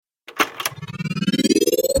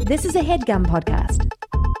This is a HeadGum podcast.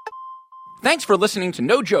 Thanks for listening to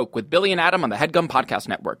No Joke with Billy and Adam on the HeadGum Podcast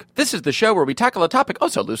Network. This is the show where we tackle a topic oh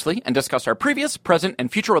so loosely and discuss our previous, present,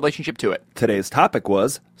 and future relationship to it. Today's topic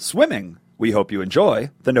was swimming. We hope you enjoy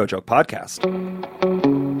the No Joke Podcast.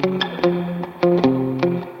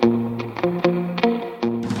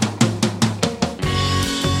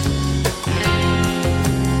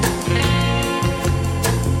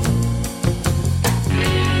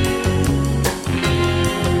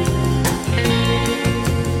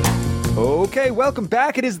 Okay, welcome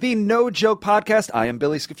back. It is the No Joke Podcast. I am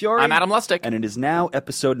Billy Scafiore. I'm Adam Lustig. And it is now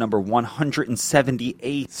episode number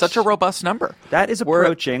 178. Such a robust number. That is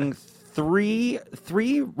approaching three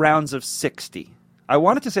rounds of 60. I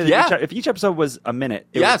wanted to say that if each episode was a minute,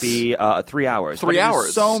 it would be 3 hours. 3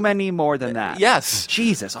 hours. So many more than that. Yes.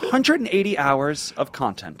 Jesus, 180 hours of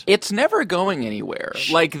content. It's never going anywhere.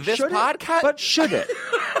 Like this podcast. But should it?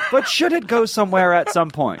 But should it go somewhere at some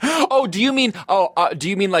point? Oh, do you mean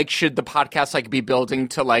like should the podcast like be building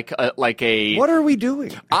to like a What are we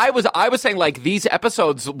doing? I was saying like these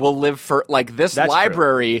episodes will live for like this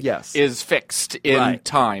library is fixed in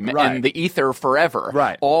time and the ether forever.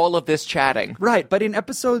 Right. All of this chatting. Right, but in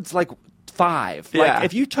episodes like 5, like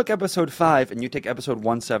if you took episode 5 and you take episode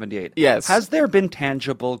 178, has there been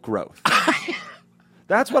tangible growth?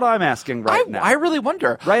 That's what I'm asking now. I really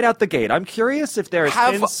wonder. Right out the gate. I'm curious if there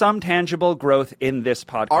has been some tangible growth in this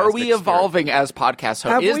podcast. Are we evolving as podcast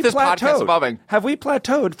hosts? Is this podcast evolving? Have we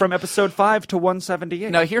plateaued from episode 5 to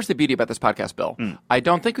 178? Now, here's the beauty about this podcast, Bill. I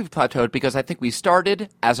don't think we've plateaued because I think we started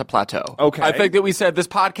as a plateau. Okay. I think that we said this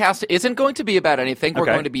podcast isn't going to be about anything. We're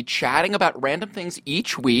going to be chatting about random things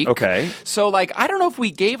each week. Okay. So, like, I don't know if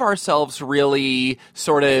we gave ourselves really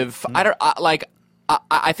sort of,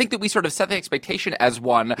 I think that we sort of set the expectation as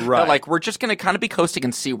one that, like, we're just going to kind of be coasting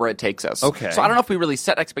and see where it takes us. Okay. So I don't know if we really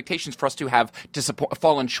set expectations for us to have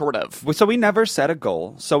fallen short of. So we never set a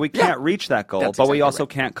goal, so we can't reach that goal, but we also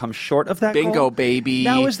can't come short of that goal? Bingo, baby.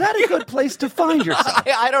 Now, is that a good place to find yourself?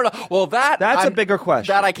 I don't know. Well, that's a bigger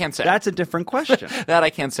question. That I can't say. That's a different question. That I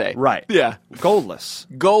can't say. Right. Yeah. Goalless.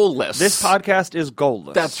 Goalless. This podcast is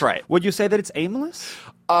goalless. That's right. Would you say that it's aimless?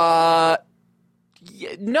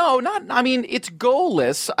 No, not. I mean, it's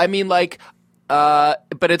goalless. I mean, like, but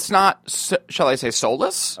it's not. Shall I say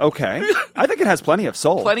soulless? Okay, I think it has plenty of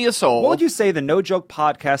soul. Plenty of soul. What would you say the No Joke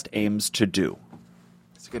Podcast aims to do?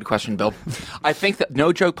 Good question, Bill. I think that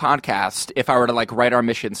No Joke Podcast, if I were to like write our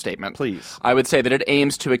mission statement, please, I would say that it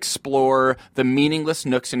aims to explore the meaningless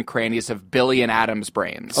nooks and crannies of Billy and Adam's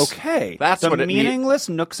brains. Okay, that's what it means. Meaningless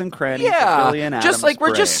nooks and crannies of Billy and Adam's just like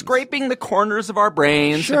we're brains. Just scraping the corners of our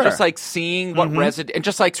brains, and just like seeing what residue, and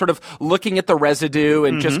just like sort of looking at the residue,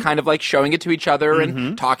 and just kind of like showing it to each other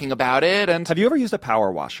and talking about it. And have you ever used a power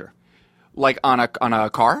washer? Like on a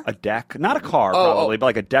car? A deck. Not a car, probably, but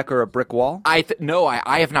like a deck or a brick wall? No,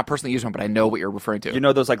 I have not personally used one, but I know what you're referring to. You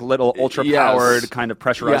know those like little ultra-powered kind of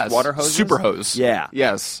pressurized water hoses? Super hose. Yeah.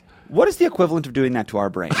 Yes. What is the equivalent of doing that to our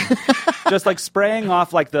brain? Just like spraying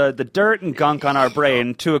off like the dirt and gunk on our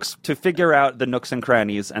brain to figure out the nooks and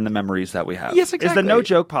crannies and the memories that we have. Yes, exactly. Is the No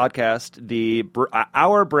Joke Podcast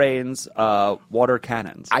our brain's water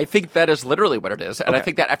cannons? I think that is literally what it is. And I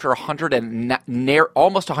think that after 100 and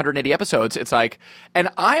almost 180 episodes, it's like, and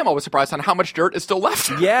I am always surprised on how much dirt is still left.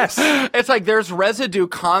 Yes. It's like there's residue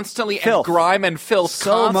constantly, filth. And grime and filth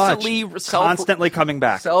so constantly. Constantly coming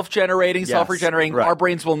back. Self-generating, self-regenerating. Right. Our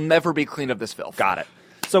brains will never be clean of this filth. Got it.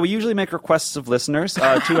 So we usually make requests of listeners.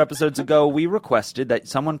 2 episodes ago, we requested that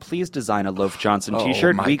someone please design a Loaf Johnson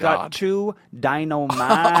t-shirt. My we God. got 2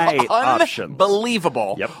 dynamite options.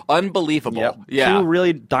 Unbelievable. Yep. Unbelievable. Yep. Yeah. 2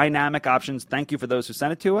 really dynamic options. Thank you for those who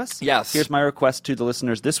sent it to us. Yes. Here's my request to the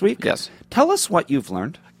listeners this week. Yes. Tell us what you've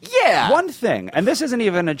learned. Yeah. One thing, and this isn't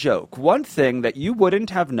even a joke, one thing that you wouldn't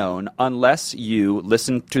have known unless you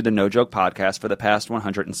listened to the No Joke Podcast for the past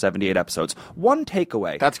 178 episodes. One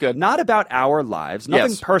takeaway. That's good. Not about our lives,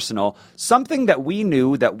 nothing personal, something that we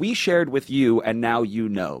knew that we shared with you and now you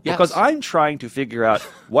know. Yes. Because I'm trying to figure out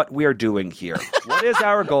what we're doing here. What is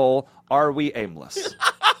our goal? Are we aimless?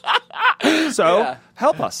 So,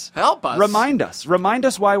 help us. Help us. Remind us. Remind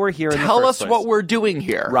us why we're here in the first Tell us place. what we're doing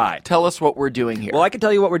here. Right. Tell us what we're doing here. Well, I can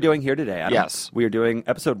tell you what we're doing here today, Adam. Yes. We are doing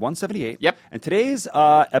episode 178. Yep. And today's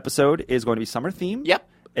episode is going to be summer themed. Yep.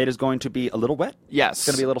 It is going to be a little wet. Yes. It's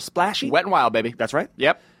going to be a little splashy. Wet and wild, baby. That's right.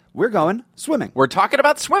 Yep. We're going swimming. We're talking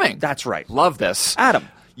about swimming. That's right. Love this. Adam,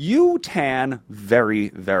 You tan very,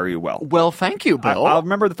 very well. Well, thank you, Bill. I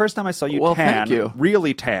remember the first time I saw you tan, thank you.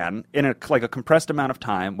 really tan, in a compressed amount of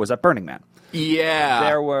time was at Burning Man. Yeah.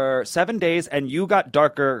 There were 7 days, and you got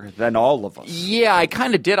darker than all of us. Yeah, I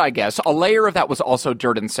kind of did, I guess. A layer of that was also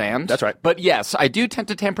dirt and sand. That's right. But yes, I do tend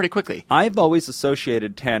to tan pretty quickly. I've always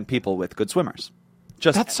associated tan people with good swimmers.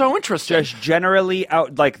 That's so interesting. Just generally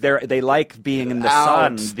out, like they like being in the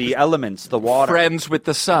sun, the elements, the water. Friends with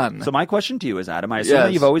the sun. So my question to you is, Adam, I assume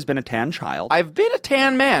that you've always been a tan child. I've been a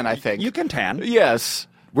tan man, I think. You can tan. Yes.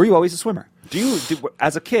 Were you always a swimmer?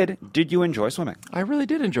 As a kid, did you enjoy swimming? I really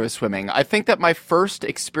did enjoy swimming. I think that my first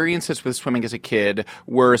experiences with swimming as a kid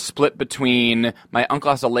were split between my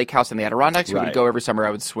uncle has a lake house in the Adirondacks. We would go every summer.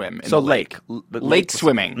 I would swim. So lake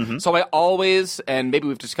swimming. Mm-hmm. So I always, and maybe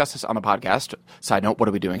we've discussed this on the podcast. Side note, what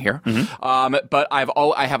are we doing here? Mm-hmm. But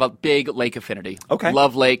I have a big lake affinity. Okay.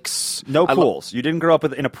 Love lakes. No pools. You didn't grow up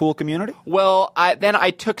in a pool community? Well, then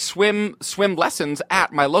I took swim lessons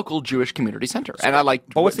at my local Jewish community center, and I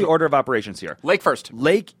like. But what's the order of operations here? Lake first.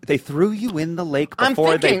 Lake. They threw you in the lake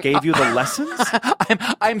before they gave you the lessons?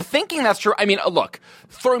 I'm thinking that's true. I mean, look,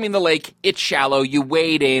 throw me in the lake. It's shallow. You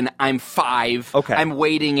wade in. I'm 5. Okay. I'm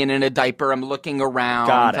wading in a diaper. I'm looking around.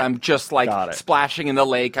 Got it. I'm just splashing in the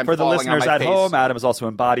lake. I'm For the falling listeners on my at face. home, Adam is also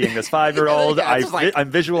embodying this 5-year-old. I'm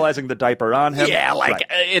visualizing the diaper on him. Yeah,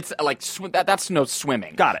 it's like that's no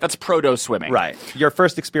swimming. Got it. That's proto swimming. Right. Your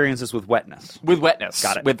first experiences with wetness. With wetness.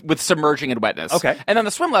 Got it. With submerging in wetness. Okay. And then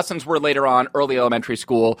the swim lessons were later on, early elementary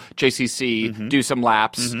school, JCC, do some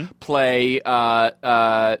laps, play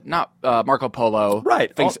not Marco Polo.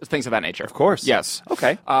 Right. Things of that nature. Of course. Yes.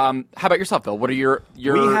 Okay. How about yourself, Bill? What are your...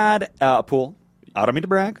 We had a pool. I don't mean to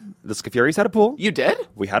brag. The Scafuries had a pool. You did?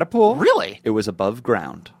 We had a pool. Really? It was above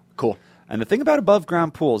ground. Cool. And the thing about above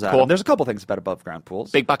ground pools, Adam, there's a couple things about above ground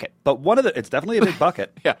pools. Big bucket. But it's definitely a big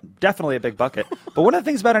bucket. Yeah. Definitely a big bucket. But one of the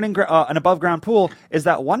things about an above ground pool is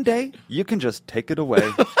that one day you can just take it away.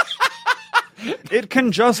 It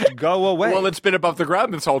can just go away. Well, it's been above the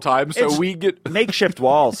ground this whole time, so we get... makeshift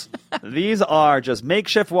walls. These are just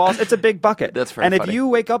makeshift walls. It's a big bucket. That's very funny. funny. If you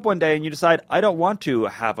wake up one day and you decide, I don't want to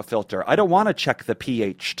have a filter. I don't want to check the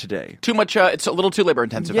pH today. Too much, it's a little too labor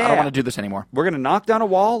intensive. Yeah. I don't want to do this anymore. We're going to knock down a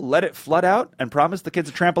wall, let it flood out, and promise the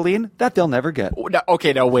kids a trampoline that they'll never get.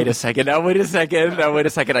 No, wait a second.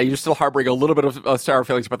 Are you still harboring a little bit of sour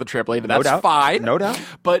feelings about the trampoline? That's fine. No doubt.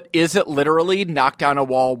 But is it literally knock down a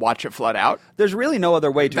wall, watch it flood out? There's really no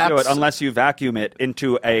other way to do it unless you vacuum it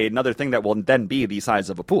into another thing that will then be the size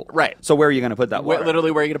of a pool. Right. So where are you going to put that water?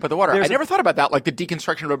 Literally, where are you going to put the water? I never thought about that. Like the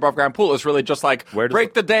deconstruction of an above ground pool is really just like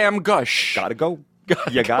break the damn gush. Gotta go.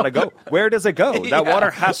 You gotta go. Where does it go? That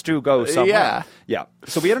water has to go somewhere. Yeah.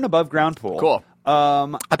 So we had an above ground pool. Cool.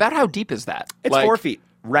 About how deep is that? It's 4 feet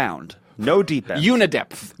round. No deep end.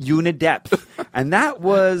 Unidepth. And that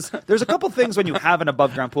was, there's a couple things when you have an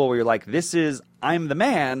above ground pool where you're like, I'm the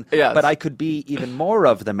man, but I could be even more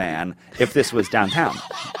of the man if this was downtown.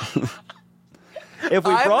 I'm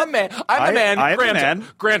the man.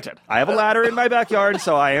 Granted. I have a ladder in my backyard,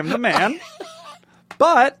 so I am the man.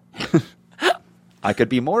 But I could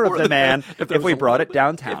be more of the man if we brought it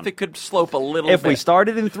downtown. If it could slope a little bit. If we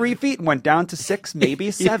started in 3 feet and went down to 6,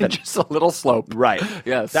 maybe 7. Just a little slope. Right.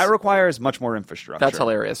 Yes. That requires much more infrastructure. That's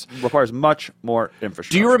hilarious. Requires much more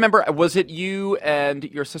infrastructure. Do you remember, was it you and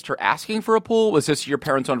your sister asking for a pool? Was this your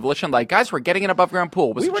parents' own volition? Like, guys, we're getting an above-ground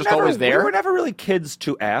pool. Was it just always there? We were never really kids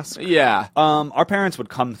to ask. Yeah. Our parents would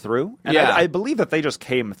come through. And I believe that they just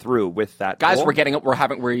came through with that guys, pool.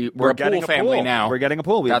 we're a pool family now. We're getting a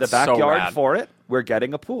pool. We have the backyard for it. We're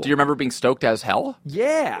getting a pool. Do you remember being stoked as hell?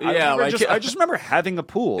 Yeah. I just remember having a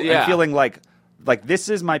pool and feeling like this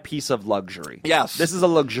is my piece of luxury. Yes. This is a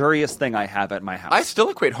luxurious thing I have at my house. I still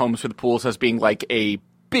equate homes with pools as being like a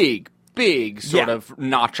big sort of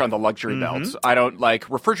notch on the luxury belt. I don't like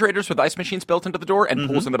refrigerators with ice machines built into the door and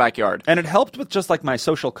pools in the backyard. And it helped with just like my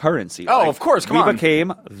social currency. Oh, of course. Come on. We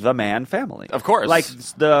became the man family. Of course. Like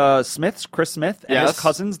the Smiths, Chris Smith, and his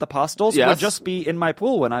cousins, the Postles, would just be in my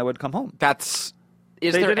pool when I would come home.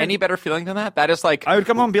 Is there any better feeling than that? That is like... I would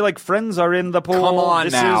come home and be like, friends are in the pool. Come on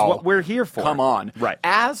this now. Is what we're here for. Come on. Right.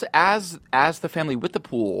 As the family with the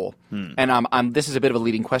pool, and this is a bit of a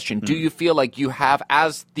leading question, do you feel like you have,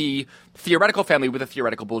 as the theoretical family with a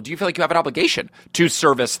theoretical pool, do you feel like you have an obligation to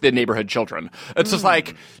service the neighborhood children? It's just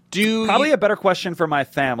like, Probably a better question for my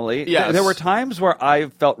family. Yes. There were times where I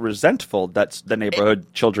felt resentful that the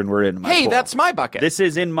neighborhood children were in my pool. Hey, that's my bucket.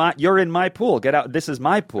 You're in my pool. Get out. This is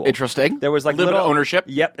my pool. Interesting. There was like little ownership.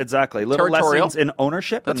 Yep, exactly. Little Territorial. lessons in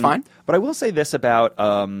ownership. That's fine. But I will say this about,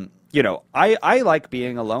 I like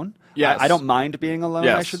being alone. Yes. I don't mind being alone,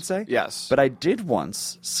 yes. I should say. Yes. But I did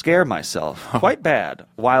once scare myself quite bad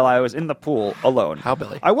while I was in the pool alone. How,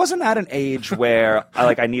 Billy? I wasn't at an age where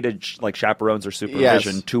I needed chaperones or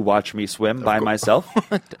supervision to watch me swim by myself.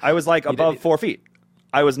 I was above 4 feet.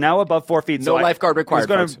 I was now above 4 feet. No lifeguard required. It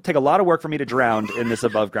was going to take a lot of work for me to drown in this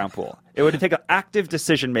above-ground pool. It would take an active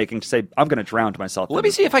decision-making to say, I'm going to drown myself. Let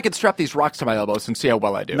me see if I could strap these rocks to my elbows and see how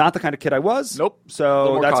well I do. Not the kind of kid I was. Nope.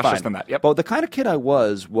 So more that's cautious fine. than that. Yep. But the kind of kid I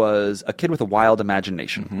was a kid with a wild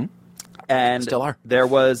imagination. Mm-hmm. And still are. There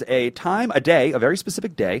was a very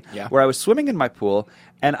specific day, where I was swimming in my pool,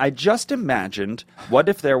 and I just imagined, what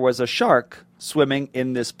if there was a shark swimming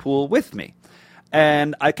in this pool with me?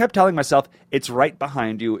 And I kept telling myself, it's right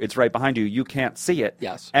behind you. It's right behind you. You can't see it.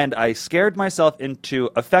 Yes. And I scared myself into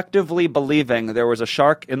effectively believing there was a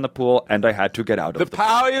shark in the pool and I had to get out of the pool. The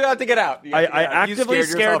power you have to get out. I actively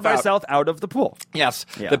scared myself out of the pool. Yes.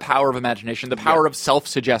 Yeah. The power of imagination. The power of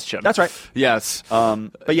self-suggestion. That's right. Yes.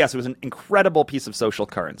 But yes, it was an incredible piece of social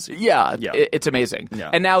currency. Yeah. It's amazing. Yeah.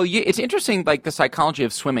 And now it's interesting, the psychology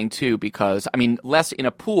of swimming too, because less in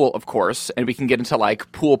a pool, of course, and we can get into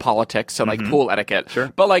pool politics and pool etiquette.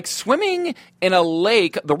 Sure. But swimming in a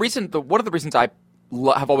lake, one of the reasons I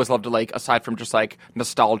have always loved a lake, aside from just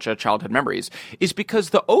nostalgia, childhood memories, is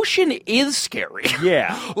because the ocean is scary.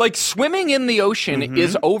 Yeah. Swimming in the ocean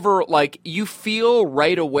is over, you feel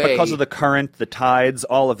right away. Because of the current, the tides,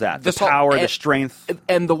 all of that. The power, the strength.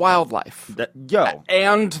 And the wildlife.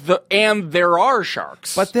 And there are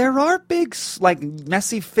sharks. But there are big,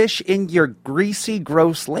 messy fish in your greasy,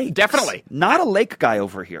 gross lake. Definitely. Not a lake guy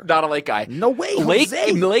over here. Not a lake guy. No way,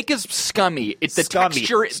 The lake is scummy. It's the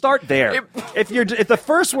texture. Start there. If the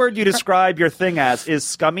first word you describe your thing as is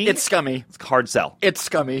scummy, it's scummy. It's hard sell. It's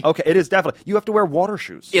scummy. Okay, it is definitely. You have to wear water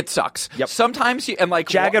shoes. It sucks. Yep. Sometimes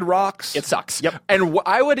jagged rocks. It sucks. Yep. And what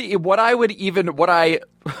I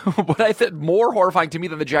think more horrifying to me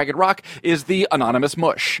than the jagged rock is the anonymous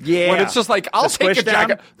mush. Yeah. When it's just I'll take a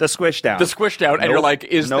jagged... The squish down. The squish down. And you're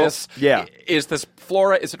is this... Yeah. Is this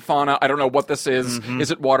flora? Is it fauna? I don't know what this is. Mm-hmm.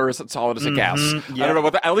 Is it water? Is it solid? Is it gas? Yeah. I don't know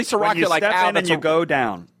what at least a rock, when you step in and you go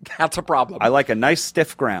down. That's a problem. I like a nice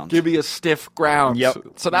stiff ground. Give me a stiff ground. Yep.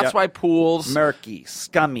 So that's why pools... Murky,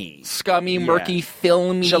 scummy. Murky,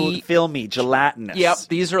 filmy. Filmy, gelatinous. Yep.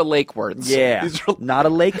 These are lake words. Yeah. Not a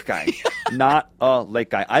lake guy. Not a lake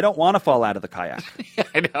guy. I don't want to fall out of the kayak.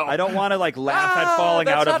 I know. I don't want to laugh at falling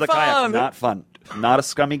out of the kayak. Not fun. Not a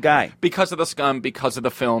scummy guy. Because of the scum, because of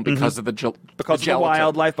the film, because of the because of the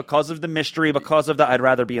wildlife, because of the mystery, because of the I'd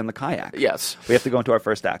rather be in the kayak. Yes. We have to go into our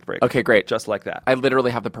first act break. Okay, great. Just like that. I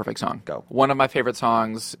literally have the perfect song. Go. One of my favorite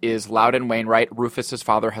songs is Loudon Wainwright. Rufus's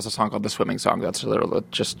father has a song called The Swimming Song. That's literally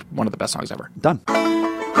just one of the best songs ever. Done.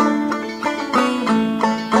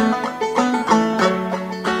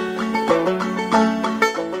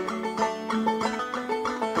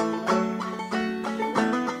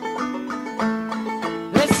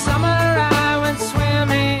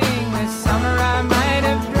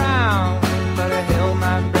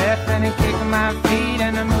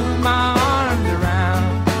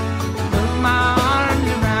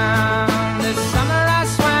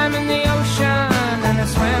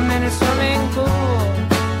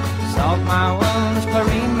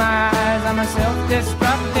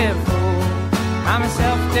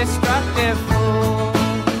 Destructive fool.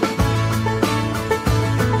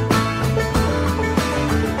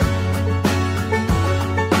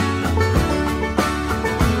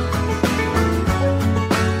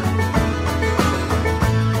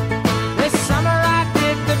 This summer I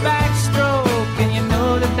did the backstroke, and you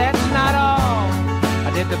know that that's not all.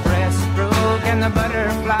 I did the breaststroke and the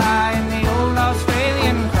butterfly and the old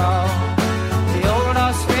Australian crawl. The old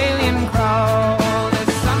Australian crawl.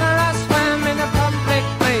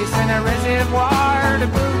 Reservoir to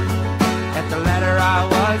boot. At the latter I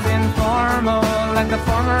was informal. At the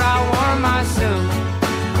former I wore my suit.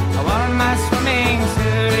 I wore my swimming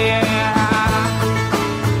suit, yeah.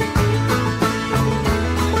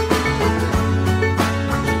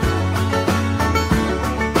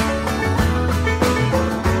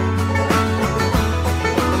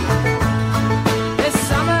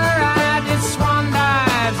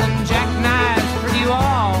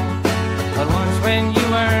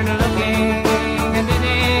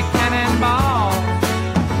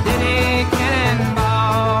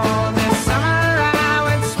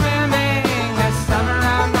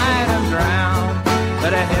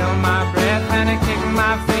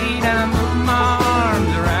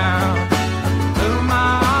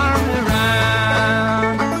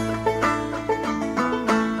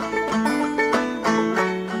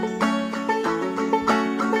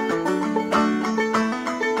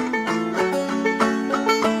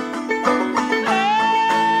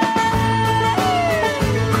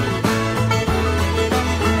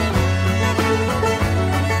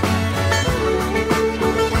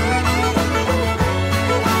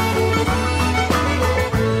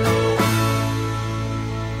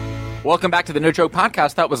 Welcome back to the No Joke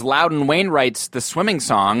Podcast. That was Loudon Wainwright's The Swimming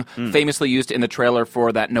Song, famously used in the trailer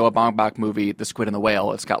for that Noah Baumbach movie, The Squid and the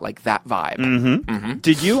Whale. It's got like that vibe.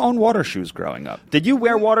 Did you own water shoes growing up? Did you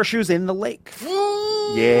wear water shoes in the lake?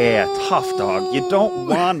 Yeah, tough dog. You don't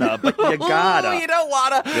wanna, but you gotta. You don't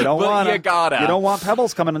wanna, You don't but wanna. you gotta. You don't want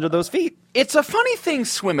pebbles coming under those feet. It's a funny thing,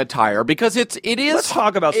 swim attire, because it is. Let's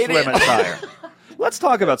talk about it swim is- attire. Let's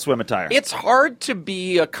talk about swim attire. It's hard to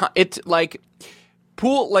be it's like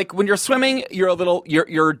pool, like when you're swimming, you're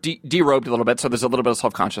derobed a little bit, so there's a little bit of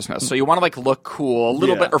self-consciousness. So you want to like look cool a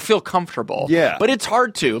little Yeah. bit or feel comfortable. Yeah. But it's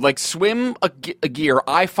hard to like swim a gear.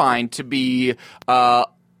 I find to be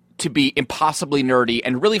impossibly nerdy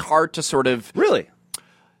and really hard to sort of. Really?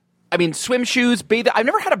 I mean, swim shoes, I've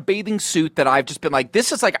never had a bathing suit that I've just been like,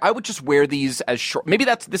 this is like, I would just wear these as short. Maybe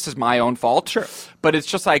this is my own fault. Sure. But it's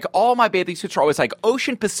just like, all my bathing suits are always like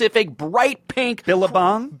Ocean Pacific, bright pink.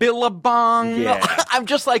 Billabong? Billabong. Yeah. I'm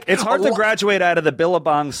just like. It's hard to graduate out of the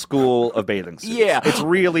Billabong school of bathing suits. Yeah. It's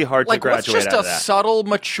really hard like, to graduate what's just out a of that. subtle,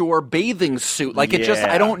 mature bathing suit? Like, it just,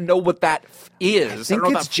 Yeah. I don't know what that is. I think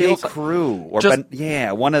don't know it's what that feels J. like. Crew or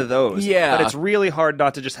Just- one of those. Yeah. But it's really hard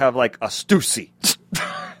not to just have like a Stussy.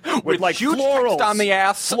 With like huge florals text on the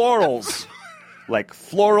ass. Florals. Like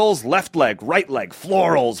florals, left leg, right leg,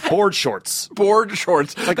 florals, board shorts. Board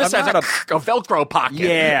shorts. Like, This I'm has not a Velcro pocket.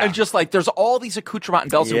 Yeah. And just like, there's all these accoutrements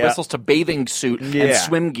and bells and Yeah. whistles to bathing suit and Yeah.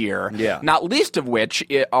 swim gear. Yeah. Not least of which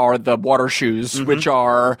are the water shoes, which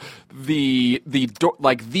are the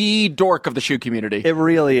dork of the shoe community. It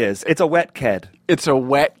really is. It's a wet ked. It's a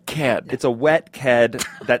wet ked. It's a wet ked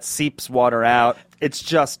that seeps water out. It's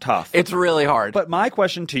just tough. It's really hard. But my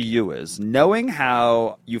question to you is, knowing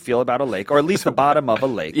how you feel about a lake, or at least the bottom of a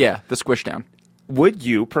lake, yeah, the squish down. would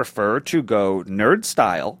you prefer to go nerd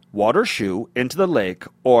style, water shoe, into the lake,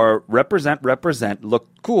 or represent, look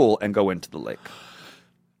cool, and go into the lake?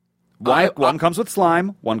 One comes with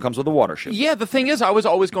slime, one comes with a water shoe. Yeah, the thing is, I was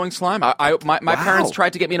always going slime. My parents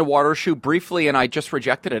tried to get me in a water shoe briefly, and I just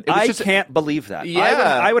rejected it. It was just, can't believe that. Yeah.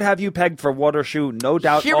 I would have you pegged for water shoe, no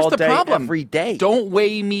doubt, Here's all the day, problem. every day. Don't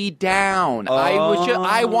weigh me down.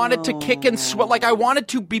 I wanted to kick and sweat. Like, I wanted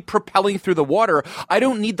to be propelling through the water. I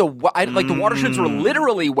don't need the water shoes were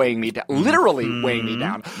literally weighing me down. Literally weighing me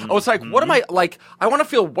down. I was like, what am I, like, I want to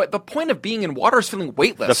feel, the point of being in water is feeling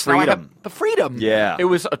weightless. The Now I freedom. have the freedom. Yeah. It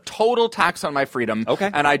was a total tax on my freedom. Okay.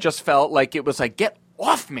 And I just felt like it was like, get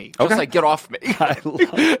off me. Just Okay. like, get off me. I Just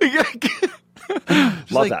love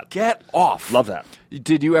like, that. Get off. Love that.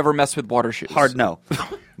 Did you ever mess with water shoes? Hard no.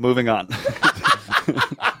 Moving on.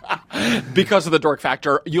 Because of the dork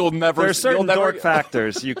factor, you'll never. There's certain you'll never, dork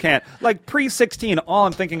factors you can't. Like pre-16, all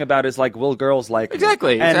I'm thinking about is like, will girls like me?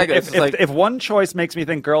 Exactly, And exactly. It's like- if one choice makes me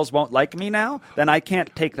think girls won't like me now, then I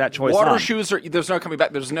can't take that choice Water on. shoes are. There's no coming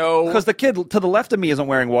back. There's no. Because the kid to the left of me isn't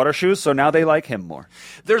wearing water shoes, so now they like him more.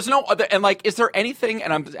 There's no other. And like, is there anything?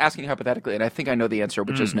 And I'm asking hypothetically, and I think I know the answer,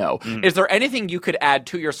 which is no. Is there anything you could add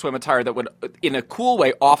to your swim attire that would, in a cool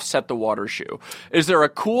way, offset the water shoe? Is there a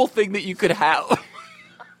cool thing that you could have?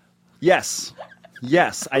 Yes.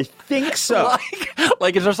 Yes, I think so.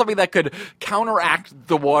 like, is there something that could counteract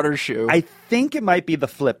the water shoe? I think it might be the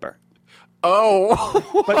flipper.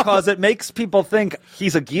 Oh, Because it makes people think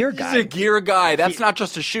he's a gear guy. he's a gear guy. That's not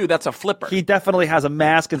just a shoe. That's a flipper. He definitely has a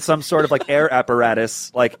mask and some sort of like air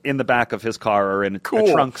apparatus like in the back of his car or in a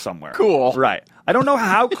trunk somewhere. Cool. Right. I don't know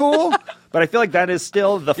how cool, but I feel like that is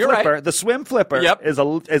still the You're flipper. right. The swim flipper Yep.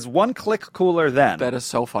 is one click cooler than. That is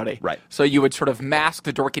so funny. Right. So you would sort of mask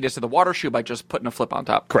the dorkiness of the water shoe by just putting a flip on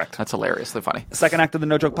top. Correct. That's hilariously funny. Second act of the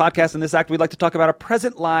No Joke Podcast. In this act, we'd like to talk about our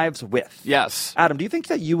present lives with. Yes. Adam, do you think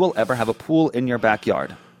that you will ever have a pool in your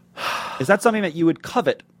backyard? Is that something that you would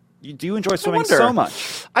covet? Do you enjoy swimming wonder. so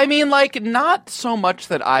much? I mean, like, not so much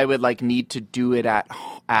that I would like need to do it at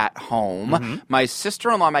home. Mm-hmm. My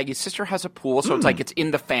sister-in-law, Maggie's sister, has a pool, so it's like it's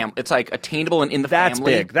in the family. It's like attainable and in the That's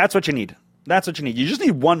family. big. That's what you need. That's what you need. You just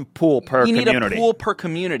need one pool per You community. need a pool per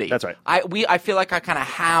community. That's right. I feel like I kind of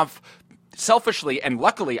have. Selfishly and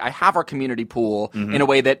luckily, I have our community pool in a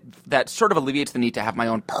way that sort of alleviates the need to have my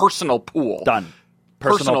own personal pool. Done.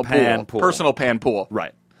 Personal pan pool. Personal pan pool.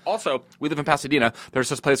 Right. Also, we live in Pasadena. There's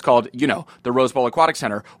this place called, the Rose Bowl Aquatic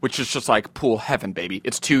Center, which is just like pool heaven, baby.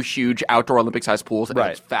 It's 2 huge outdoor Olympic-sized pools, and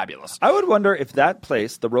Right. it's fabulous. I would wonder if that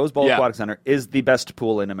place, the Rose Bowl Yeah. Aquatic Center, is the best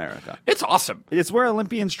pool in America. It's awesome. It's where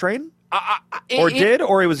Olympians train?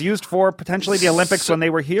 Or it was used for potentially the Olympics when they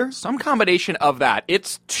were here? Some combination of that.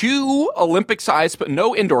 It's 2 Olympic-sized, but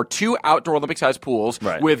no indoor, 2 outdoor Olympic-sized pools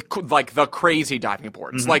with like the crazy diving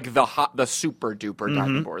boards, like the super duper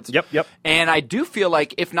diving boards. Yep. And I do feel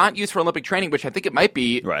like if not used for Olympic training, which I think it might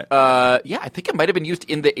be, I think it might have been used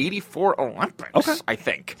in the '84 Olympics. Okay. I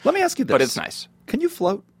think. Let me ask you this. But it's nice. Can you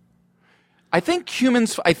float? I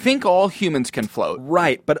think all humans can float.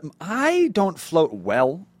 Right, but I don't float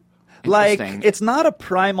well. Like, it's not a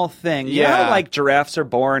primal thing. You know how, like, giraffes are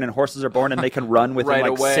born and horses are born and they can run within,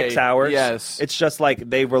 like, 6 hours? Yes. It's just like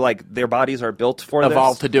they were, like, their bodies are built for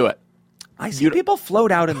Evolved to do it. I see people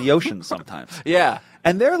float out in the ocean sometimes. Yeah.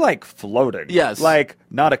 And they're, like, floating. Yes. Like,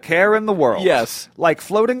 not a care in the world. Yes. Like,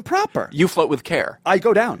 floating proper. You float with care. I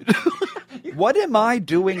go down. What am I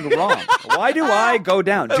doing wrong? Why do I go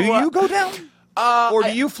down? Do you go down? Or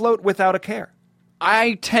do you float without a care?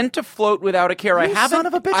 I tend to float without a care. You son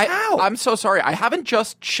of a bitch, how? I'm so sorry. I haven't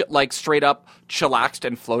just straight up chillaxed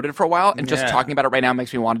and floated for a while, and just talking about it right now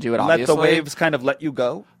makes me want to do it, obviously. Let the waves kind of let you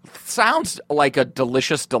go? Sounds like a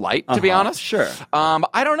delicious delight, to be honest. Sure.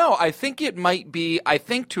 I don't know. I think it might be,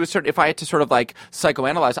 if I had to sort of like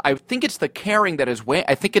psychoanalyze, I think it's the caring that is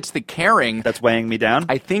I think it's the caring. That's weighing me down?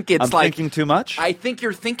 I think it's I'm thinking too much? I think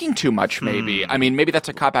you're thinking too much, maybe. I mean, maybe that's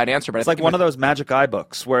a cop-out answer, but it's like one of those magic eye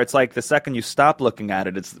books where it's like the second you stop looking at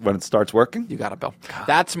it, it's when it starts working. You got it, Bill.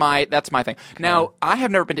 That's my thing. Now, I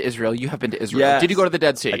have never been to Israel. You have been to Israel. Yes. Did you go to the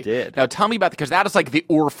Dead Sea? I did. Now, tell me about because that is like the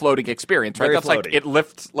floating experience, right? Very That's floaty. like it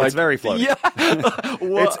lifts. Like, it's very floaty. Yeah.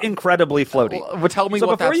 It's incredibly floaty. Well, tell me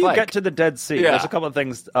what that's like. So before you get to the Dead Sea, there's a couple of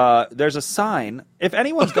things. There's a sign. If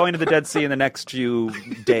anyone's going to the Dead Sea in the next few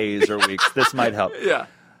days or weeks, this might help. Yeah.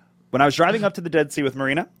 When I was driving up to the Dead Sea with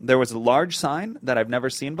Marina, there was a large sign that I've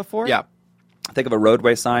never seen before. Yeah. Think of a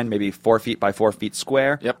roadway sign, maybe 4 feet by 4 feet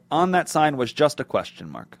square. Yep. On that sign was just a question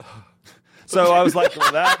mark. So I was like,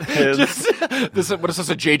 well, that is... what is this,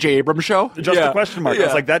 a J.J. Abrams show? Just a question mark. I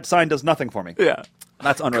was like, that sign does nothing for me. Yeah.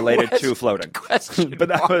 That's unrelated to floating. But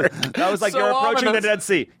that was like, so you're approaching the Dead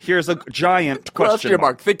Sea. Here's a giant question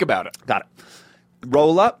mark. Think about it. Got it.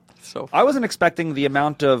 Roll up. So I wasn't expecting the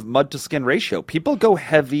amount of mud to skin ratio. People go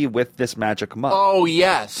heavy with this magic mud. Oh,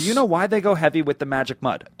 yes. Do you know why they go heavy with the magic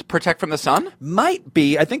mud? To protect from the sun? Might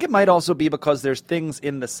be. I think it might also be because there's things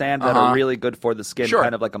in the sand that are really good for the skin,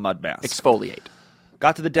 kind of like a mud mask. Exfoliate.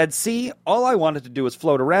 Got to the Dead Sea. All I wanted to do was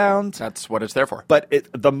float around. That's what it's there for. But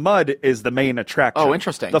the mud is the main attraction. Oh,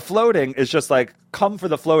 interesting. The floating is just like, come for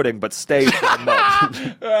the floating, but stay for the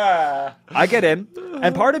mud. I get in,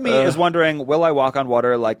 and part of me is wondering, will I walk on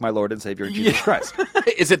water like my Lord and Savior Jesus Christ?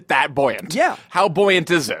 Is it that buoyant? Yeah. How buoyant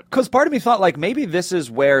is it? Because part of me thought, like, maybe this is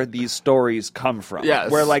where these stories come from. Yes.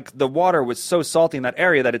 Where, like, the water was so salty in that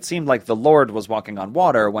area that it seemed like the Lord was walking on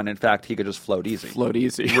water when, in fact, he could just float easy. Float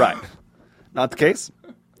easy. Right. Not the case.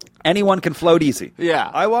 Anyone can float easy.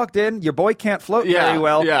 Yeah. I walked in. Your boy can't float very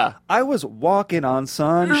well. Yeah. I was walking on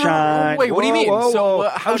sunshine. Wait, what do you mean? Whoa. So,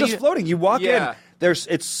 I was just floating. You walk in.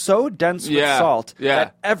 It's so dense with salt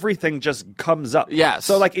that everything just comes up. Yes.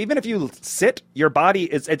 So, like, even if you sit, your body,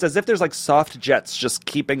 it's as if there's, like, soft jets just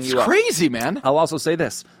keeping you up. It's crazy, man. I'll also say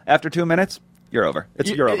this. After 2 minutes, you're over.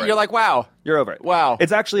 You're over. You're like, wow. You're over it. Wow.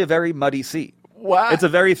 It's actually a very muddy sea. Wow. It's a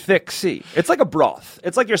very thick sea. It's like a broth.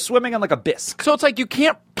 It's like you're swimming on, like, a bisque. So it's like you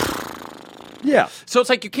can't... Yeah. So it's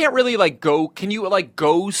like you can't really like go. Can you like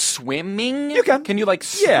go swimming? You can. Can you like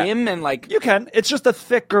swim and like? You can. It's just a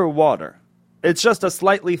thicker water. It's just a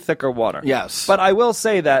slightly thicker water. Yes. But I will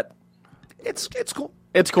say that it's cool.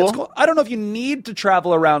 It's cool. It's cool. I don't know if you need to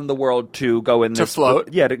travel around the world to go in this... To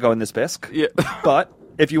float? Yeah, to go in this bisque. Yeah. But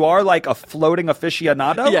if you are like a floating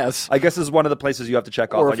aficionado, yes, I guess this is one of the places you have to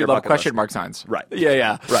check off or on if your you love bucket question list. Mark signs. Right.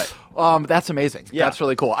 Yeah. Right. That's amazing. Yeah. That's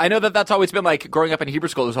really cool. I know that's always been like growing up in Hebrew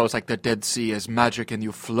school. It was always like the Dead Sea is magic and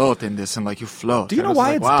you float in this and like you float. Do you know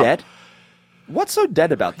why it's dead? What's so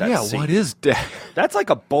dead about that sea? Yeah, what is dead? That's like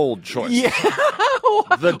a bold choice. Yeah.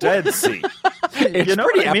 The Dead Sea. It's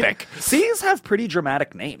pretty epic. Seas have pretty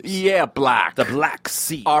dramatic names. Yeah, Black. The Black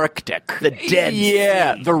Sea. Arctic. The Dead Sea.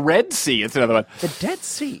 Yeah, the Red Sea is another one. The Dead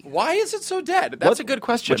Sea. Why is it so dead? That's a good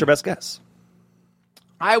question. What's your best guess?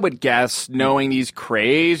 I would guess, knowing these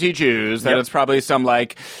crazy Jews, that it's probably some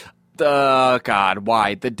like,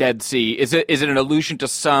 why? The Dead Sea. Is it an allusion to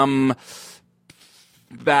some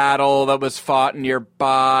battle that was fought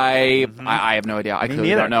nearby? I have no idea. I clearly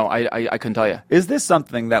don't know. I couldn't tell you. Is this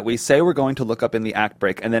something that we say we're going to look up in the act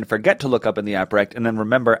break and then forget to look up in the act break and then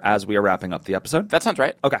remember as we are wrapping up the episode? That sounds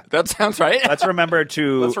right. Okay. That sounds right. Let's remember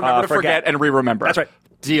to forget and re-remember. That's right.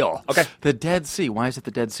 Deal. Okay. The Dead Sea. Why is it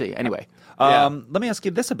the Dead Sea? Anyway. Let me ask you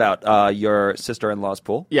this about your sister-in-law's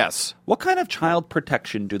pool. Yes. What kind of child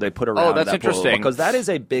protection do they put around that's that pool? interesting. Because that is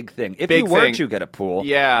a big thing. If Big you were thing. to get a pool,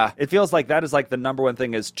 Yeah. it feels like that is like the number one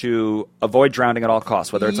thing is to avoid drowning at all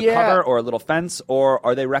costs, whether it's a Yeah. cover or a little fence, or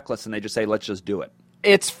are they reckless and they just say, let's just do it?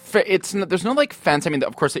 There's no like fence. I mean,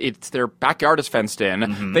 of course, it's their backyard is fenced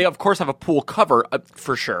in. They of course have a pool cover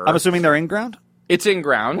for sure. I'm assuming they're in ground? It's in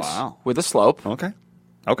ground Wow. with a slope. Okay.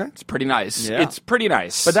 It's pretty nice. Yeah. It's pretty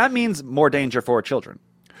nice. But that means more danger for children.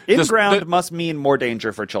 In ground must mean more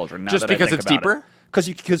danger for children. Just because it's deeper?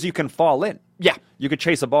 Because you can fall in. Yeah. You could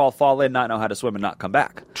chase a ball, fall in, not know how to swim, and not come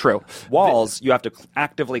back. True. Walls, you have to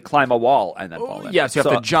actively climb a wall and then fall in. Yes, you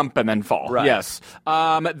have to jump and then fall. Right. Yes.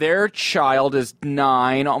 Their child is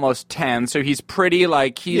 9, almost 10, so he's pretty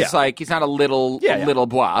like he's not a little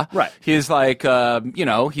boy. Right. He's like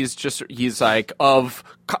he's like of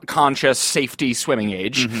conscious safety swimming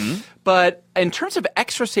age. But in terms of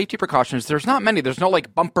extra safety precautions, there's not many. There's no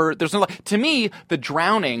like bumper. There's no to me the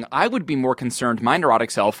drowning. I would be more concerned. My neurotic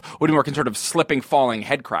self would be more concerned of slipping, falling,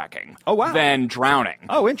 head cracking. Oh, wow. Than drowning.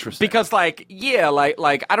 Oh, interesting. Because like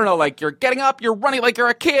I don't know, like you're getting up, you're running like you're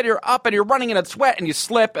a kid, you're up and you're running and it's wet and you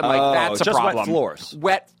slip and like that's a just problem. wet floors.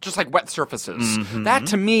 Just like wet surfaces. That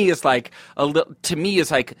to me is like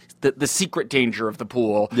the secret danger of the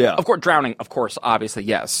pool. Yeah. Of course, drowning. Of course, obviously,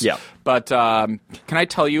 yes. Yeah. But can I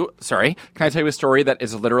tell you a story that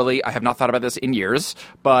is literally, I have not thought about this in years,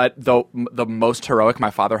 but the most heroic my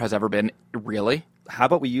father has ever been, really? How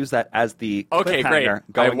about we use that as the Okay, great.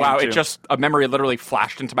 cliffhanger Wow, into a memory literally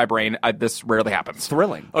flashed into my brain. This rarely happens.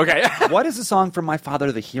 thrilling. Okay. What is the song from My Father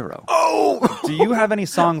the Hero? Oh! Do you have any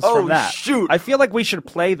songs from that? Shoot. I feel like we should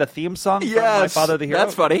play the theme song from My Father the Hero.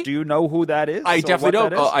 That's funny. Do you know who that is? I or definitely what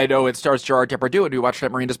don't. that is? I know it stars Gerard Depardieu, and we watched it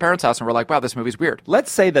at Miranda's parents' house, and we're like, wow, this movie's weird.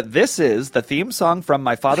 Let's say that this is the theme song from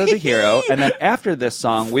My Father the Hero, and then after this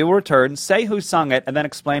song, we will return, say who sung it, and then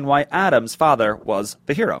explain why Adam's father was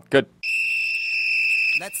the hero. Good.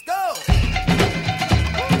 Let's go!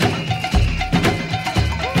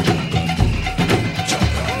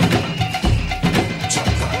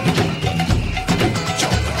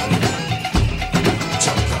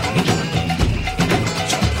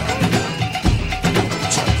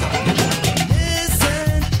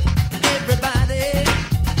 Listen, everybody,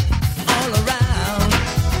 all around.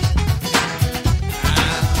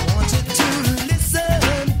 I want you to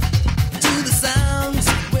listen to the sounds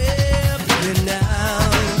we're putting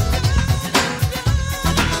out.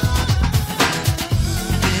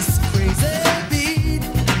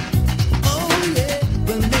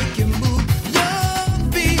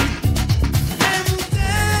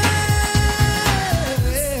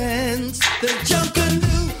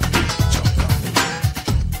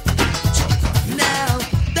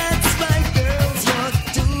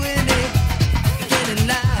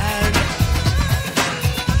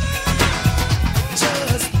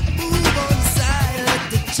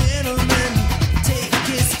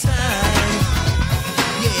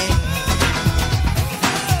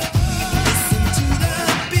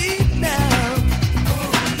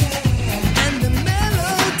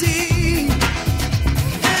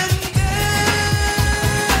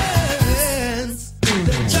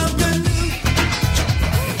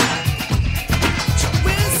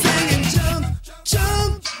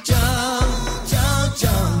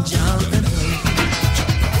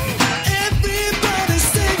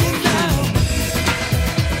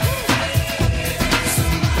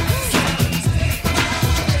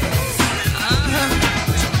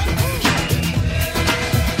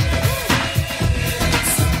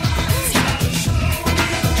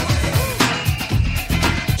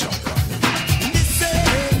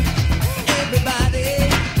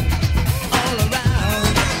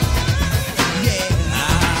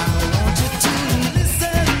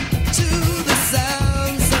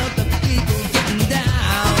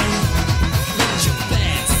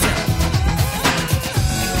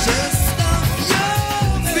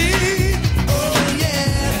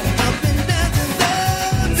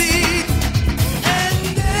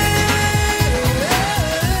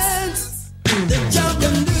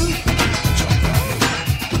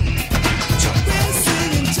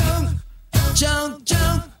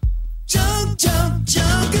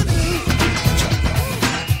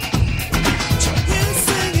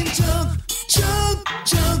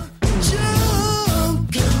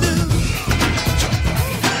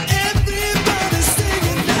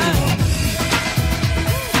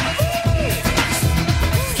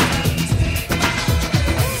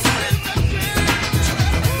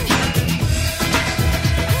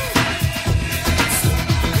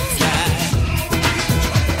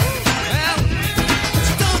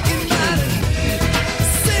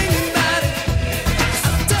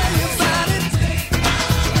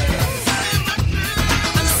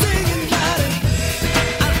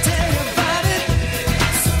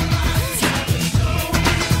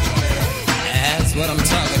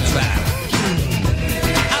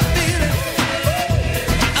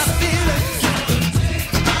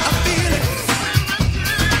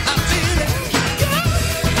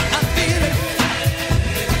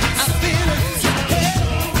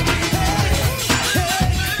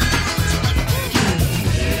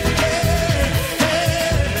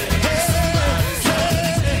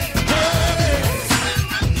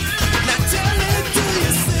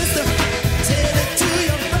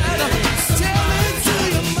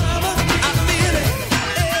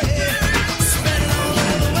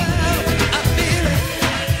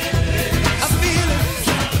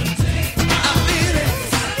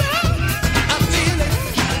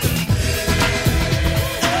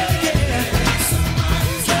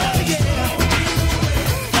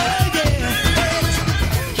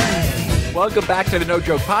 Welcome back to the No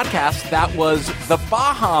Joke Podcast. That was the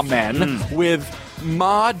Baha Men with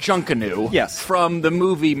Ma Junkanoo. Yes. From the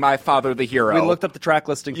movie My Father the Hero. We looked up the track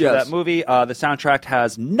listing for Yes. that movie. The soundtrack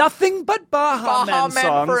has nothing but Baha Men Men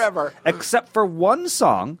songs. forever. Except for one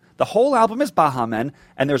song. The whole album is Baha Men,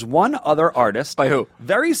 and there's one other artist. By who?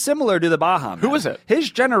 Very similar to the Baha Men. Who is it? His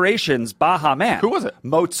generation's Baha Man. Who was it?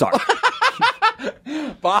 Mozart.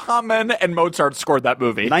 Baha Men and Mozart scored that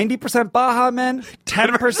movie. 90% Baha Men,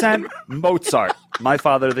 10% Mozart. My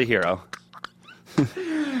Father the Hero.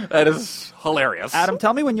 That is hilarious. Adam,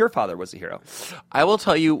 tell me when your father was a hero. I will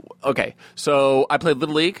tell you. Okay, so I played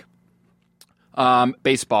Little League,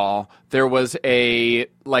 baseball. There was an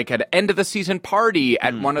end of the season party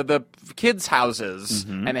at one of the kids' houses,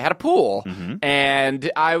 and they had a pool.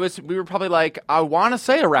 And we were probably like, I want to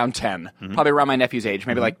say around 10, probably around my nephew's age,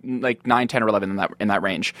 maybe like 9, 10, or 11 in that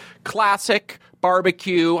range. Classic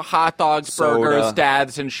barbecue, hot dogs, Soda. burgers,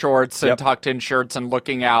 dads in shorts and Yep. tucked in shirts and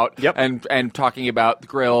looking out Yep. and talking about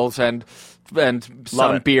grills and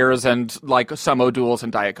some it. beers and like some O'Douls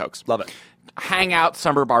and Diet Cokes. Love it. Hang out,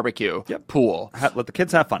 summer barbecue, Yep. pool. Let the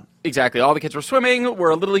kids have fun. Exactly. All the kids were swimming.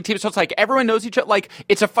 We're a Little League team. So it's like everyone knows each other. Like,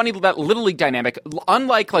 it's a funny, that Little League dynamic.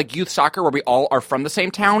 Unlike like youth soccer where we all are from the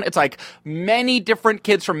same town, it's like many different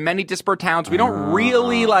kids from many disparate towns. We don't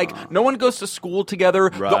really no one goes to school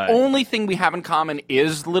together. Right. The only thing we have in common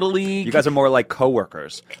is Little League. You guys are more like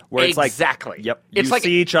coworkers. Where it's like, Exactly. Yep. It's you like-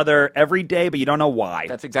 see each other every day, but you don't know why.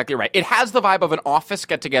 That's exactly right. It has the vibe of an office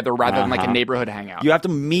get together rather than like a neighborhood hangout. You have to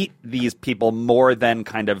meet these people more than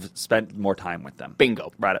kind of spend more time with them.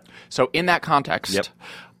 Bingo. Right. So in that context, Yep.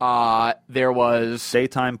 there was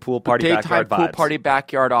Daytime pool party, daytime backyard pool vibes. party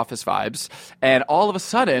backyard office vibes, and all of a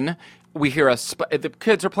sudden we hear the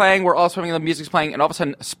kids are playing, we're all swimming, the music's playing, and all of a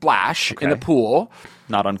sudden a splash in the pool.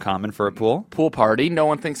 Not uncommon for a pool. Pool party. No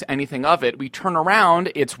one thinks anything of it. We turn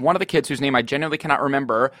around. It's one of the kids whose name I genuinely cannot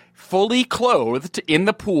remember, fully clothed in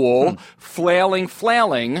the pool,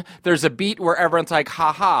 flailing. There's a beat where everyone's like,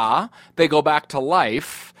 ha ha. They go back to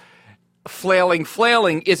life. Flailing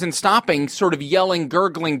isn't stopping, sort of yelling,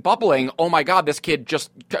 gurgling, bubbling. Oh my God, this kid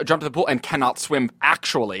just jumped in the pool and cannot swim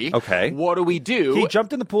actually. Okay. What do we do? He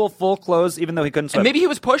jumped in the pool full clothes, even though he couldn't swim. And maybe he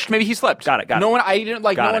was pushed, maybe he slipped. Got it. No one, I didn't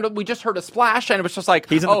like, Got no it. one, we just heard a splash and it was just like,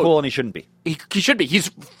 He's in the pool and he shouldn't be. He should be. He's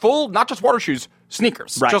full, not just water shoes,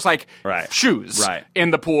 sneakers. Right. Just like Right. shoes Right.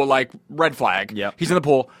 in the pool, like red flag. Yep. He's in the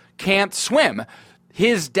pool, can't swim.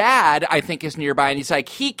 His dad, I think, is nearby, and he's like,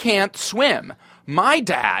 he can't swim. My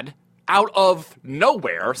dad, out of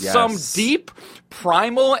nowhere, Yes. some deep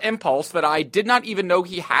primal impulse that I did not even know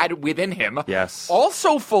he had within him. Yes.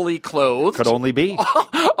 Also fully clothed. Could only be.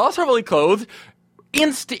 Also fully clothed.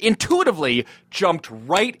 Intuitively jumped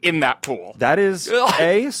right in that pool. That is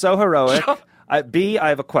A, so heroic. B, I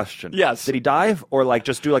have a question. Yes. Did he dive or like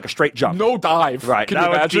just do like a straight jump? No dive. Right, Can you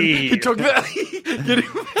now imagine? D. He took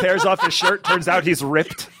the Tears off his shirt. Turns out he's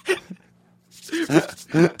ripped.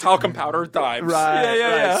 talcum powder dives. Right.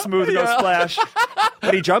 Yeah. Smooth, no splash.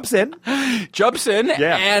 But he jumps in. Jumps in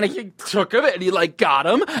Yeah. and he took him and he like got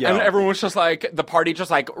him. Yeah. And everyone was just like, the party just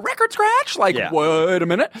like, record scratch? Like, Yeah. wait a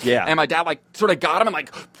minute. Yeah. And my dad like sort of got him and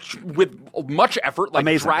like with much effort, like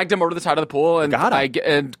Amazing. dragged him over to the side of the pool and Got him.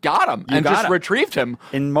 and got him You and got just him. retrieved him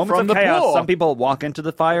In moments from of the chaos, pool. some people walk into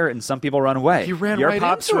the fire and some people run away. He ran Your right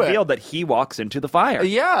pops into it. revealed that he walks into the fire.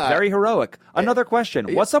 Yeah. Very heroic. Another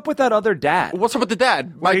question. What's up with that other dad? What's up with the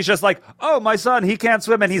dad? Where he's just like, oh, my son, he can't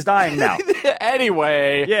swim and he's dying now.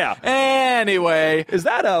 Anyway. Yeah. Anyway. Is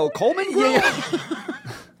that a Coleman grill?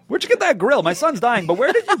 Where'd you get that grill? My son's dying, but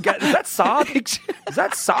where did you get? Is that sod? Is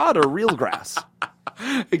that sod or real grass?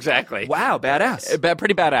 Exactly. Wow, badass.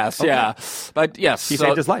 Pretty badass, yeah. But yes, He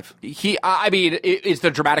saved his life. I mean, it's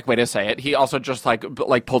the dramatic way to say it. He also just like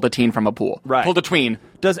pulled a teen from a pool. Right. Pulled a tween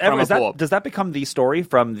from a pool. Does that become the story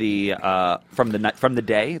from the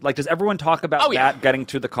day? Like, does everyone talk about Oh, yeah. that getting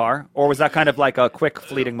to the car, or was that kind of like a quick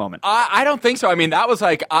fleeting moment? I don't think so. I mean, that was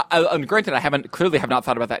like, granted, I clearly have not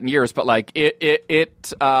thought about that in years, but like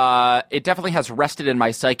it definitely has rested in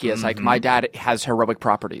my psyche as like my dad has heroic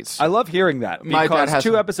properties. I love hearing that My dad because has-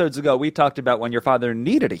 2 episodes ago we talked about when your father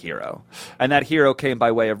needed a hero, and that hero came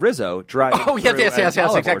by way of Rizzo driving. Oh yes, through yes, an yes,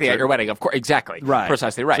 olive exactly. At orchard. your wedding, of course, exactly, Right,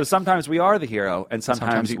 precisely right. So sometimes we are the hero, and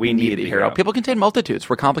sometimes we need the hero. People contain multitudes.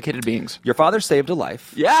 We're complicated beings. Your father saved a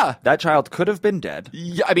life. Yeah. That child could have been dead.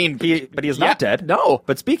 Yeah, I mean, But he is yeah, not dead. No.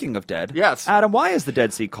 But speaking of dead, Yes. Adam, why is the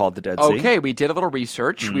Dead Sea called the Dead Sea? Okay, we did a little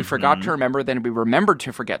research. We forgot to remember, then we remembered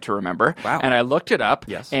to forget to remember. Wow. And I looked it up.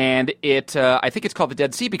 Yes. And I think it's called the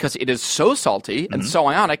Dead Sea because it is so salty and so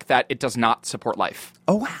ionic that it does not support life.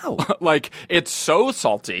 Oh wow. Like, it's so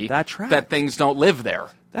salty That tracks. that things don't live there.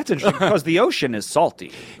 That's interesting because the ocean is salty.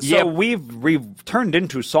 So Yeah. we've turned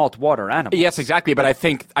into saltwater animals. Yes, exactly. But I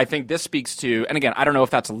think this speaks to, and again, I don't know if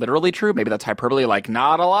that's literally true. Maybe that's hyperbole. Like,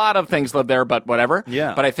 not a lot of things live there, but whatever.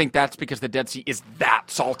 Yeah. But I think that's because the Dead Sea is that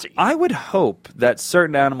salty. I would hope that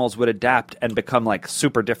certain animals would adapt and become like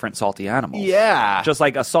super different salty animals. Yeah. Just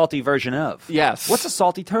like a salty version of. Yes. What's a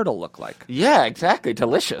salty turtle look like? Yeah, exactly.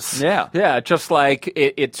 Delicious. Yeah. Yeah. Just like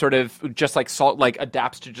it sort of, just like salt, like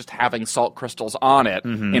adapts to just having salt crystals on it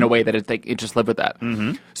in a way that it just lived with that.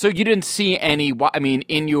 So you didn't see any, I mean,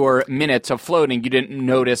 in your minutes of floating, you didn't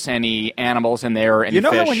notice any animals in there or any You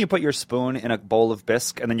know fish. how when you put your spoon in a bowl of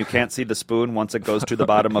bisque and then you can't see the spoon once it goes to the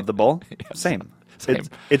bottom of the bowl? Same.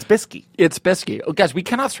 It's bisky. It's bisky. Oh, guys, we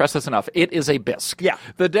cannot stress this enough. It is a bisque. Yeah.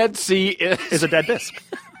 The Dead Sea Is a dead bisque.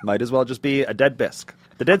 Might as well just be a dead bisque.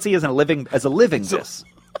 The Dead Sea is a living bisque.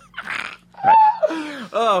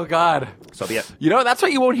 Oh, God. So be it. You know, that's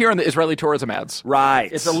what you won't hear in the Israeli tourism ads.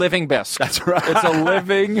 Right. It's a living bisque. That's right. It's a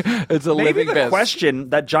living Maybe living the bisque. question,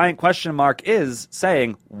 that giant question mark, is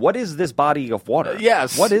saying, what is this body of water?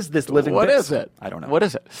 Yes. What is this living What bisque? is it? I don't know. What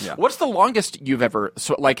is it? Yeah. What's the longest you've ever,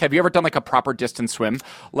 have you ever done like a proper distance swim?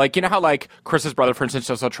 Like, you know how like Chris's brother, for instance,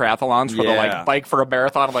 does the triathlons where they'll Yeah. like bike for a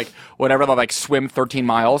marathon and like whatever, they'll like swim 13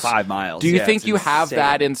 miles? 5 miles. Do you Yeah, think it's you have insane.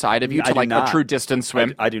 that inside of you I to do like not. a true distance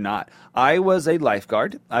swim? I do not. I was a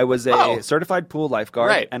lifeguard. I was a Oh. certified pool lifeguard,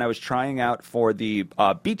 Right. and I was trying out for the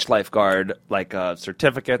beach lifeguard, like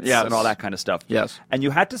certificates Yes. and all that kind of stuff. Yes. And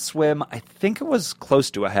you had to swim, I think it was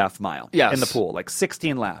close to a half mile Yes. in the pool, like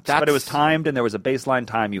 16 laps. That's- But it was timed, and there was a baseline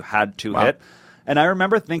time you had to Wow. hit. And I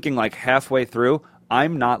remember thinking, like, halfway through, I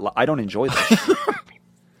don't enjoy this.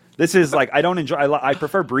 This is like, I don't enjoy, I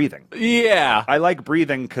prefer breathing. Yeah. I like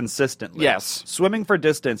breathing consistently. Yes. Swimming for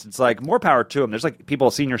distance, it's like more power to them. There's like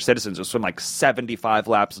people, senior citizens, who swim like 75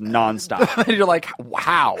 laps nonstop. And you're like,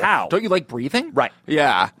 how? How? Don't you like breathing? Right.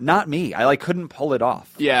 Yeah. Not me. I like couldn't pull it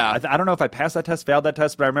off. Yeah. I don't know if I passed that test, failed that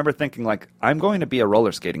test, but I remember thinking like, I'm going to be a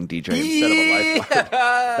roller skating DJ instead of a lifeguard.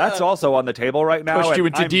 That's also on the table right now. Pushed you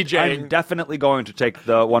and into I'm DJing. definitely going to take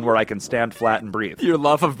the one where I can stand flat and breathe. Your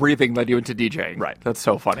love of breathing led you into DJing. Right. That's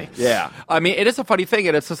so funny. Yeah. I mean, it is a funny thing,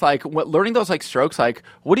 and it's just like learning those like strokes. Like,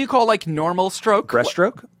 what do you call like normal stroke?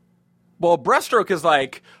 Breaststroke? Well, breaststroke is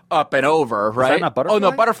like up and over, right? not butterfly? Oh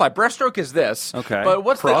no, butterfly. Breaststroke is this. Okay. But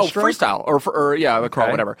what's Cross the freestyle or yeah, the crawl,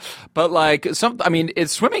 Okay. whatever. But like swimming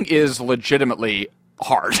is legitimately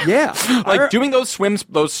hard. Yeah. Like doing those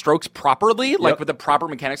strokes properly, like Yep. with the proper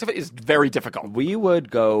mechanics of it, is very difficult. We would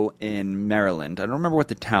go in Maryland. I don't remember what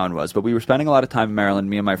the town was, but we were spending a lot of time in Maryland,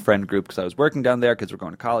 me and my friend group, because I was working down there, kids were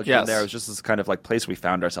going to college down Yes. there. It was just this kind of like place we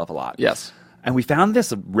found ourselves a lot. Yes. And we found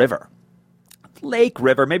this river. Lake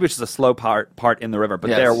river. Maybe it's just a slow part in the river, but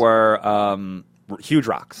Yes. there were huge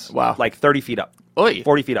rocks. Wow. Like 30 feet up. Oy.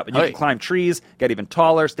 40 feet up. And you Oy. can climb trees, get even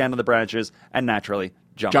taller, stand on the branches, and naturally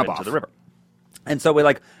jump into off. the river. And so we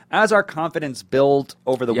as our confidence built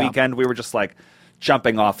over the Yeah. weekend, we were just like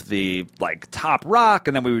jumping off the like top rock,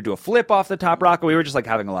 and then we would do a flip off the top rock, and we were just like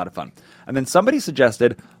having a lot of fun. And then somebody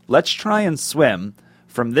suggested, let's try and swim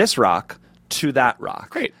from this rock to that rock.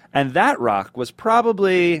 Great. And that rock was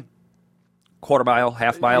probably quarter mile,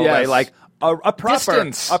 half mile Yes. away, like a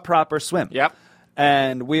Distance. proper swim. Yep.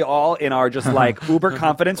 And we all, in our just like uber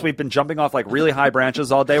confidence, we've been jumping off like really high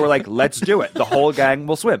branches all day. We're like, let's do it. The whole gang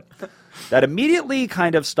will swim. That immediately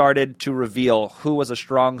kind of started to reveal who was a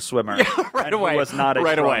strong swimmer and away. who was not a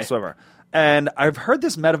Right strong away. swimmer. And I've heard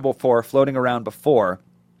this metaphor floating around before,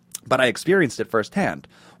 but I experienced it firsthand,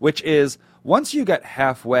 which is once you get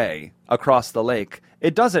halfway across the lake,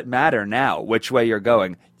 it doesn't matter now which way you're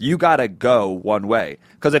going. You got to go one way.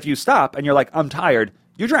 Because if you stop and you're like, I'm tired,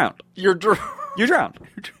 you drowned. You drowned.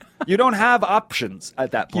 You don't have options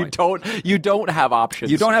at that point. You don't have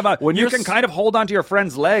options. You don't have when you can kind of hold onto your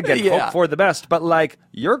friend's leg and Yeah. hope for the best, but like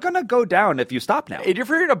you're gonna go down if you stop now. If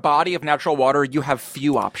you're in a body of natural water, you have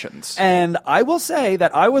few options. And I will say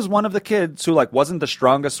that I was one of the kids who like wasn't the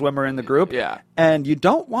strongest swimmer in the group. Yeah. And you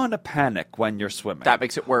don't want to panic when you're swimming. That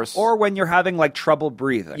makes it worse. Or when you're having like trouble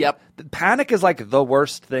breathing. Yep. Panic is like the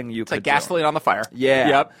worst thing you It's could like do. gasoline on the fire. Yeah.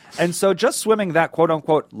 Yep. And so just swimming that quote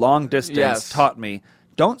unquote long distance Yes. taught me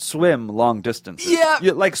don't swim long distances. Yeah.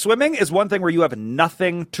 Like swimming is one thing where you have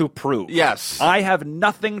nothing to prove. Yes. I have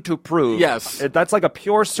nothing to prove. Yes. That's like a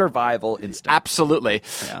pure survival instinct. Absolutely.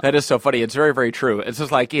 Yeah. That is so funny. It's very, very true. It's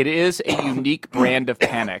just like it is a unique brand of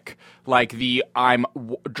panic. Like the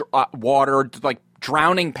water, like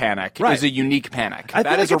drowning panic Right. is a unique panic. I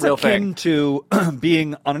That feel is like it's a real akin thing. to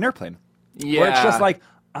being on an airplane. Yeah. Where it's just like,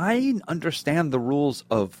 I understand the rules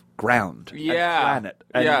of ground, Yeah. and planet,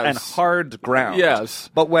 and, Yes. and hard ground. Yes.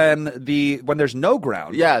 But when there's no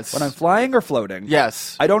ground, Yes. when I'm flying or floating,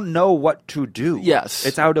 Yes. I don't know what to do. Yes.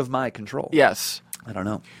 It's out of my control. Yes. I don't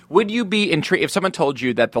know. Would you be intrigued if someone told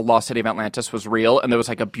you that the lost city of Atlantis was real and there was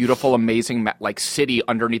like a beautiful, amazing like city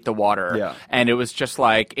underneath the water, Yeah. and it was just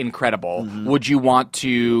like incredible? Would you want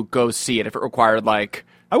to go see it if it required like?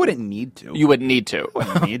 I wouldn't need to. You wouldn't need to. I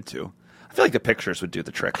wouldn't need to. I feel like the pictures would do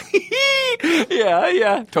the trick.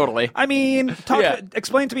 Yeah, totally. I mean,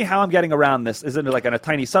 explain to me how I'm getting around this. Is it like in a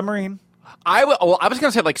tiny submarine? I was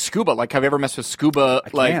gonna say like scuba. Like, have you ever messed with scuba? I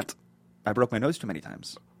can't. I broke my nose too many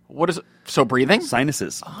times. What is it? So breathing?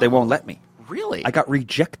 Sinuses. They won't let me. Really? I got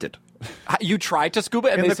rejected You tried to scuba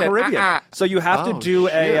and in they the said, Caribbean. "Ah, ah." So you have to Oh, do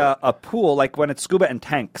shit. a pool, like when it's scuba and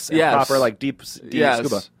tanks and Yes. proper like deep Yes.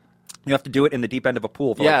 scuba. You have to do it in the deep end of a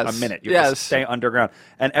pool for Yes. like a minute. You have to Yes. stay underground.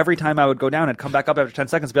 And every time I would go down and come back up after 10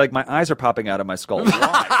 seconds, be like, my eyes are popping out of my skull.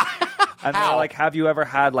 Why? And they're How? like, have you ever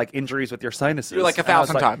had like injuries with your sinuses? You're like And I was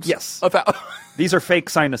 1,000 like, times. Yes. A These are fake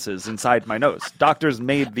sinuses inside my nose. Doctors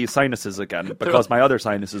made these sinuses again because my other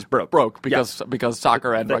sinuses broke. because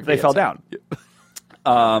soccer and rugby. They fell and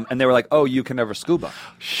down. And they were like, oh, you can never scuba.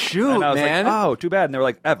 stuff. Shoot, And I was man. like, oh, too bad. And they were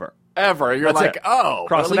like, ever. Ever. You're That's like, it. oh,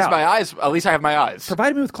 Cross at it least out. my eyes. At least I have my eyes.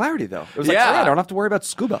 Provided me with clarity, though. It was like, Yeah. great, I don't have to worry about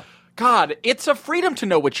scuba. God, it's a freedom to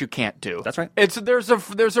know what you can't do. That's right. There's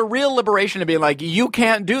a real liberation to being like, you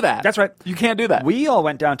can't do that. That's right. You can't do that. We all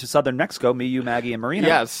went down to southern Mexico, me, you, Maggie, and Marina.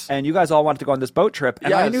 Yes. And you guys all wanted to go on this boat trip.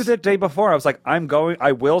 And I Yes. knew the day before, I was like, I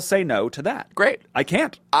will say no to that. Great. I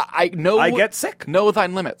can't. I know. I get sick. Know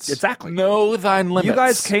thine limits. Exactly. Know thine limits. You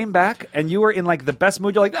guys came back and you were in like the best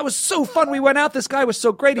mood. You're like, that was so fun. We went out. This guy was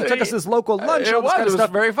so great. He took us to this local lunch. It all this was. kind of It was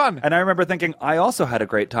stuff. very fun. And I remember thinking, I also had a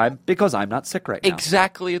great time because I'm not sick right now.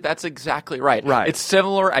 Exactly. That's exactly right. Right. It's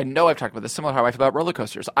similar. I know I've talked about this. Similar to how I feel about roller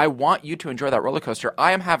coasters. I want you to enjoy that roller coaster.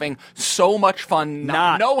 I am having so much fun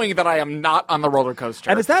not knowing that I am not on the roller coaster.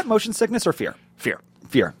 And is that motion sickness or fear? fear?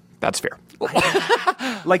 Fear. That's fear.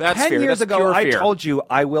 Like That's 10 fear. years That's ago, pure I fear. told you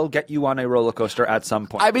I will get you on a roller coaster at some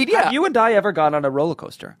point. I mean, yeah. Have you and I ever gone on a roller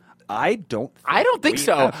coaster? I don't think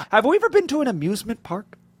so. Have we ever been to an amusement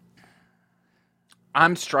park?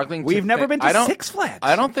 I'm struggling. We've never been to Six Flags.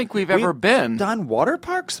 I don't think we've ever been. Done water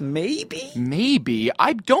parks? Maybe? Maybe.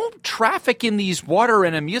 I don't traffic in these water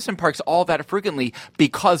and amusement parks all that frequently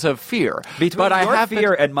because of fear. Between but I your have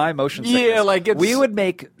fear and my motion sickness, Yeah, like it's- we would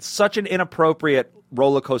make such an inappropriate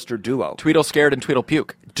roller coaster duo. Tweedle scared and Tweedle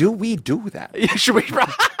puke. Do we do that? Should we?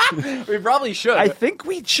 We probably should. I think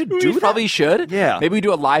we should do we that. probably should. Yeah. Maybe we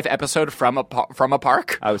do a live episode from a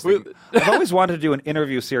park. I was thinking, I've always wanted to do an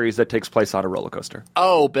interview series that takes place on a roller coaster.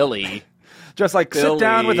 Oh, Billy. Just like sit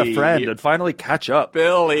down with a Billy. friend and finally catch up.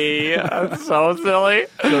 Billy. That's so silly.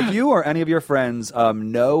 So if you or any of your friends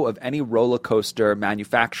know of any roller coaster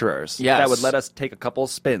manufacturers Yes. that would let us take a couple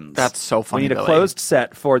spins. That's so funny, We need Billy. a closed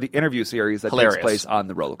set for the interview series that Hilarious. takes place on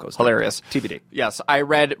the roller coaster. Hilarious. TBD. Yes, I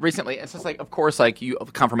read recently. It's just like, of course, like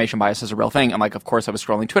confirmation bias is a real thing. And like, of course, I was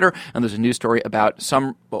scrolling Twitter and there's a news story about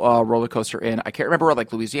some roller coaster in, I can't remember,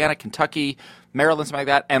 like Louisiana, Kentucky, Maryland, something like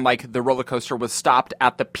that. And like the roller coaster was stopped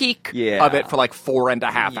at the peak Yeah. of it for like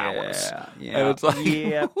 4.5 hours. Yeah. And it's like,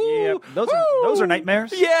 yeah. woo, Those are woo.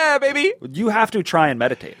 nightmares. Yeah, baby. You have to try and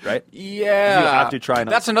meditate, right? Yeah. You have to try not-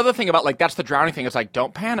 That's another thing about like, that's the drowning thing. It's like,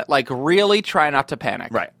 don't panic. Like, really try not to panic.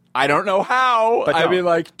 Right. I don't know how. But I don't. mean,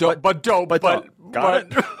 like, don't. Got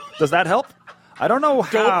it? Does that help? I don't know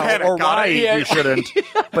how panic, or got why it? Yeah. you shouldn't,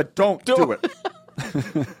 but don't do it.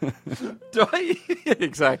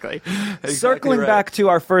 Exactly. Circling right. back to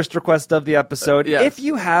our first request of the episode, yes. if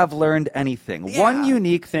you have learned anything, Yeah. one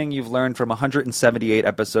unique thing you've learned from 178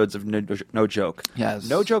 episodes of No Joke. Yes.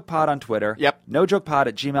 No Joke Pod on Twitter. Yep.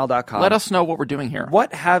 NoJokePod@gmail.com. Let us know what we're doing here.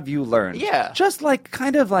 What have you learned? Yeah. Just like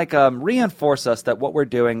kind of like reinforce us that what we're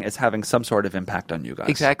doing is having some sort of impact on you guys.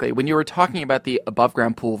 Exactly. When you were talking about the above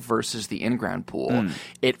ground pool versus the in ground pool,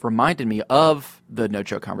 it reminded me of the No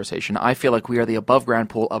Joke conversation. I feel like we are the above ground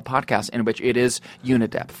pool of podcasts in which it is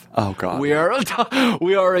unidepth. Oh, God. We are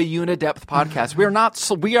a unidepth podcast. We are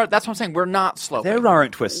not. We are. That's what I'm saying. We're not sloping. There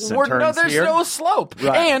aren't twists and turns there's here. no slope,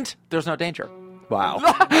 Right. and there's no danger. Wow.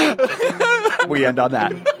 We end on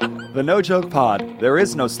that. The No Joke Pod. There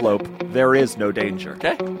is no slope. There is no danger.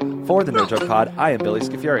 Okay. For the No Joke Pod, I am Billy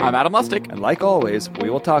Scafuri. I'm Adam Lustig. And like always, we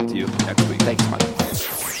will talk to you next week. Thanks so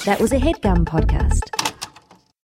much. That was a HeadGum podcast.